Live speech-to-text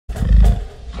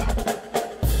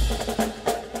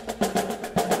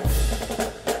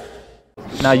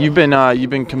Now you've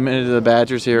been committed to the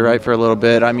Badgers here, right, for a little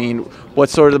bit. I mean,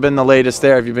 what's sort of been the latest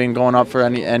there? Have you been going up for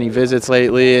any visits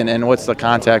lately, and what's the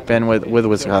contact been with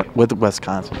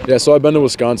Wisconsin? Yeah, so I've been to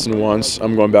Wisconsin once.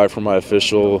 I'm going back for my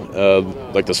official,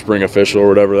 like the spring official or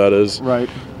whatever that is. Right.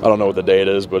 I don't know what the date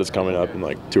is, but it's coming up in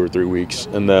like 2 or 3 weeks.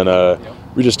 And then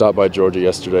we just stopped by Georgia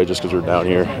yesterday just because we're down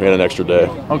here. We had an extra day.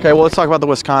 Okay, well, let's talk about the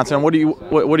Wisconsin. What are you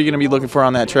going to be looking for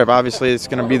on that trip? Obviously, it's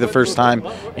going to be the first time.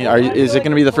 Is it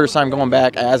going to be the first time going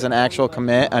back as an actual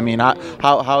commit? I mean,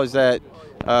 how is that?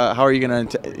 How are you going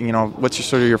to,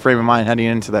 what's your frame of mind heading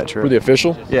into that trip? For the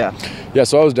official? Yeah. Yeah,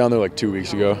 so I was down there like 2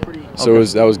 weeks ago. So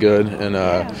that was good. And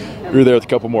we were there with a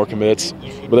couple more commits.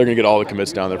 But they're going to get all the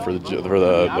commits down there for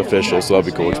the official, so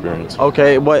that'll be a cool experience.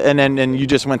 Okay, and then you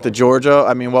just went to Georgia.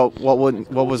 I mean, what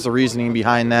was the reasoning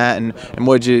behind that, and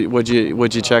would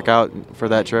you check out for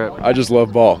that trip? I just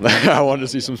love ball. I wanted to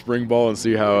see some spring ball and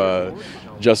see how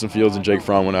Justin Fields and Jake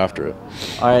Fromm went after it.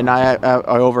 All right, and I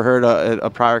overheard a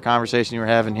prior conversation you were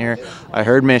having here. I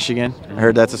heard Michigan. I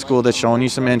heard that's a school that's showing you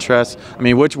some interest. I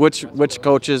mean, which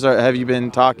coaches have you been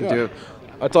talking to?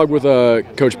 I talk with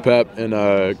Coach Pep and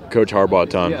Coach Harbaugh a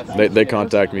ton. They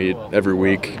contact me every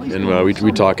week, and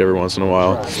we talk every once in a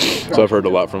while. So I've heard a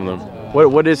lot from them.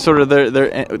 What is sort of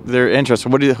their interest?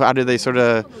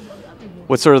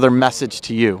 What's sort of their message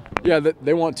to you? Yeah,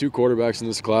 they want 2 quarterbacks in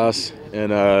this class,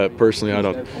 and personally, I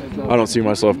don't see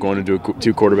myself going into a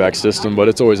 2-quarterback system. But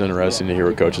it's always interesting to hear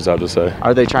what coaches have to say.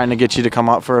 Are they trying to get you to come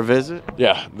up for a visit?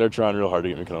 Yeah, they're trying real hard to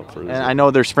get me to come up for a visit. And I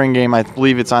know their spring game. I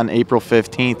believe it's on April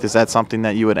 15th. Is that something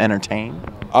that you would entertain?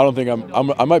 I don't think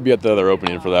I might be at the other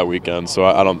opening for that weekend, so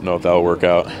I don't know if that will work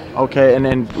out. Okay, and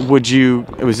then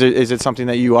is it something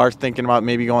that you are thinking about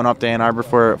maybe going up to Ann Arbor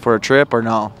for a trip or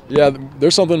no? Yeah,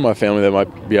 there's something in my family that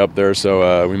might be up there,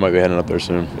 so we might be heading up there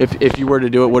soon. If you were to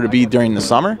do it, would it be during the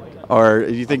summer, or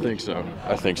do you think?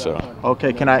 I think so.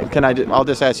 Okay, I'll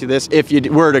just ask you this: if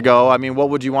you were to go, I mean, what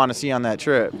would you want to see on that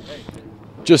trip?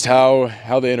 Just how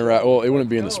they interact. Well, it wouldn't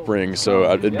be in the spring, so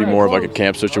it'd be more of like a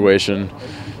camp situation.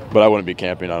 But I wouldn't be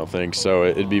camping, I don't think. So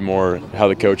it'd be more how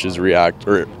the coaches react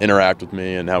or interact with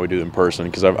me and how we do it in person.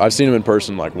 Because I've seen them in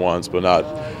person like once, but not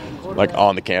like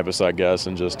on the campus, I guess,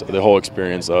 and just the whole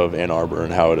experience of Ann Arbor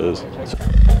and how it is.